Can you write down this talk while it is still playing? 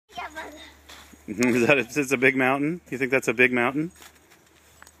Is that it's a big mountain? You think that's a big mountain?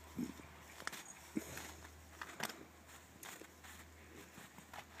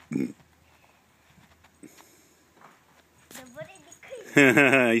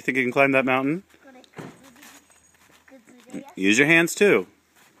 You think you can climb that mountain? Use your hands too.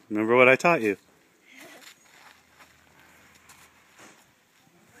 Remember what I taught you.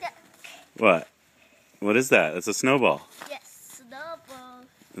 What? What is that? It's a snowball. Yes, snowball.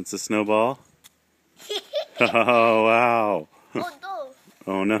 It's a snowball? Oh, wow. Oh no.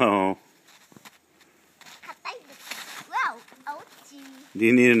 Oh no. Wow, ouchie. Do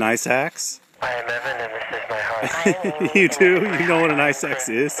you need an ice axe? I am Evan and this is my heart. You do? You know what an ice axe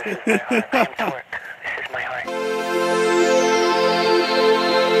is? This is my heart. Time to work. This is my heart.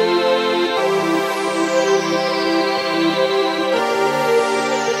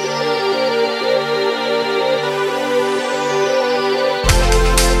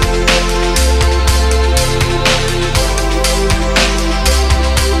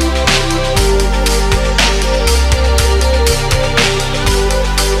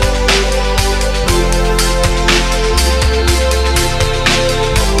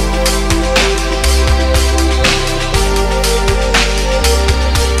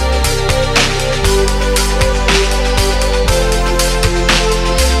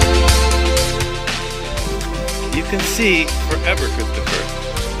 You can see forever, Christopher.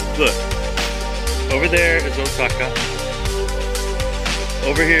 Look, over there is Osaka.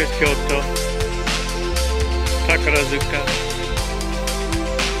 Over here is Kyoto, Takarazuka,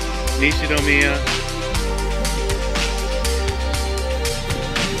 Nishinomiya.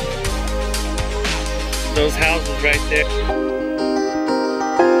 Those houses right there.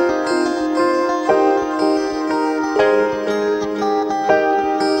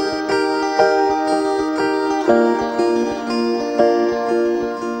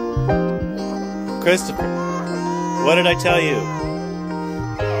 Christopher, what did I tell you?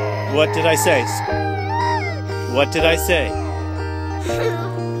 What did I say? What did I say?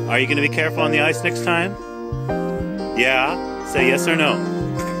 Are you going to be careful on the ice next time? Yeah? Say yes or no.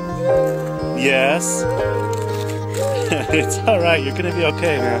 Yes? It's alright, you're going to be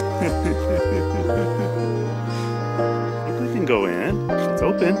okay, man. I think we can go in. It's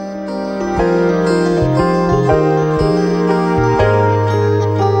open.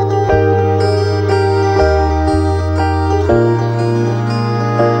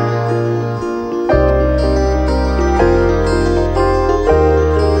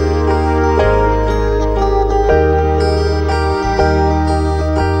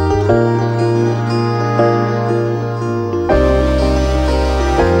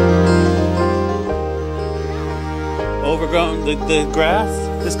 Overgrown, the grass,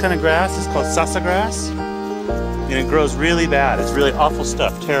 this kind of grass is called sasa grass, and it grows really bad. It's really awful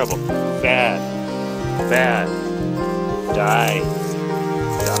stuff, terrible, bad, bad, die,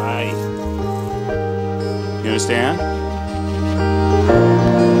 die. You understand?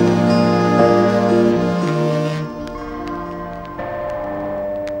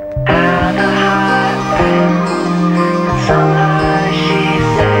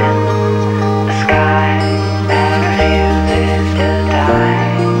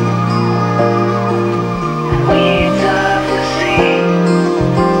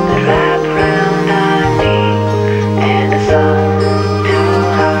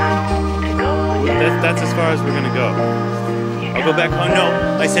 That's as far as we're gonna go. I'll go back home.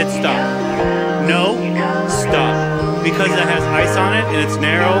 No, I said stop. No, stop. Because it has ice on it and it's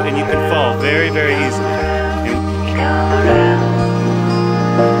narrow and you can fall very, very easily.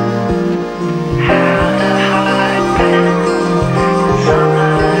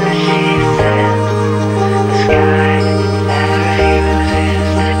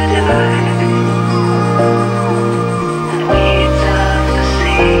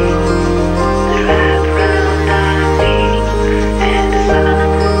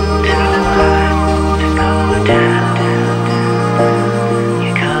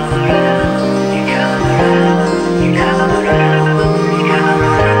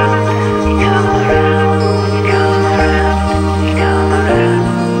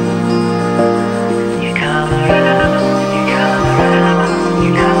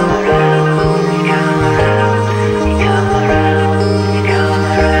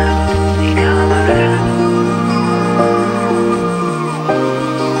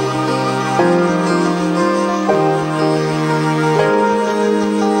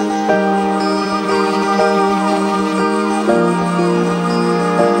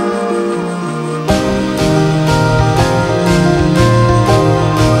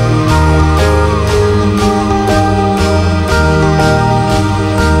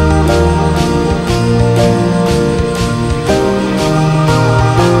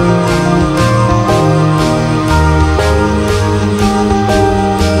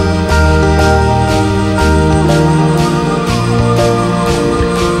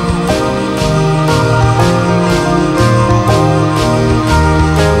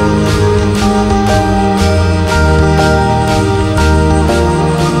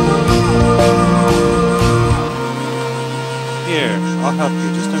 help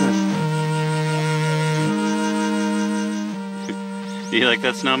you. Just a minute. Do you like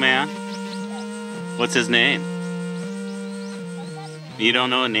that snowman? What's his name? You don't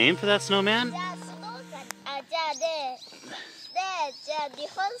know a name for that snowman? じゃあスノーかじゃあじゃあ日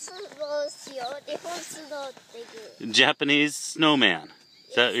本スノーしよう。日本スノーっていう。 Japanese snowman.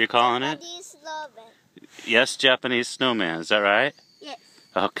 Is that what you're calling it? Japanese snowman. Yes, Japanese snowman. Is that right? Yes.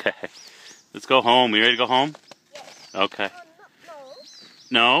 Okay. Let's go home. You ready to go home? Yes. Okay.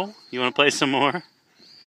 No. No? You want to play some more?